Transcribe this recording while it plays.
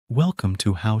Welcome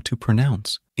to How to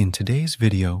Pronounce. In today's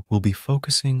video, we'll be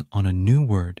focusing on a new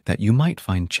word that you might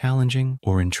find challenging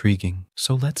or intriguing.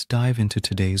 So let's dive into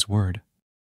today's word.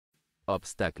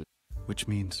 Obstacle. Which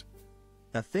means,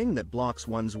 A thing that blocks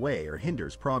one's way or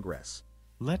hinders progress.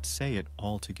 let's say it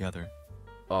all together.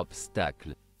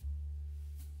 Obstacle.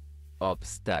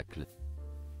 Obstacle.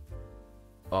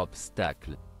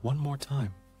 Obstacle. One more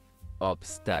time.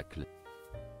 Obstacle.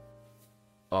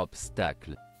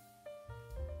 Obstacle.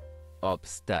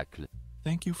 Obstacle.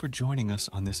 Thank you for joining us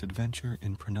on this adventure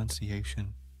in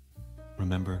pronunciation.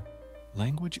 Remember,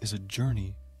 language is a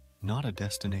journey, not a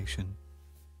destination.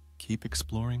 Keep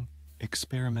exploring,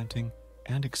 experimenting,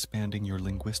 and expanding your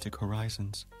linguistic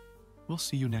horizons. We'll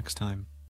see you next time.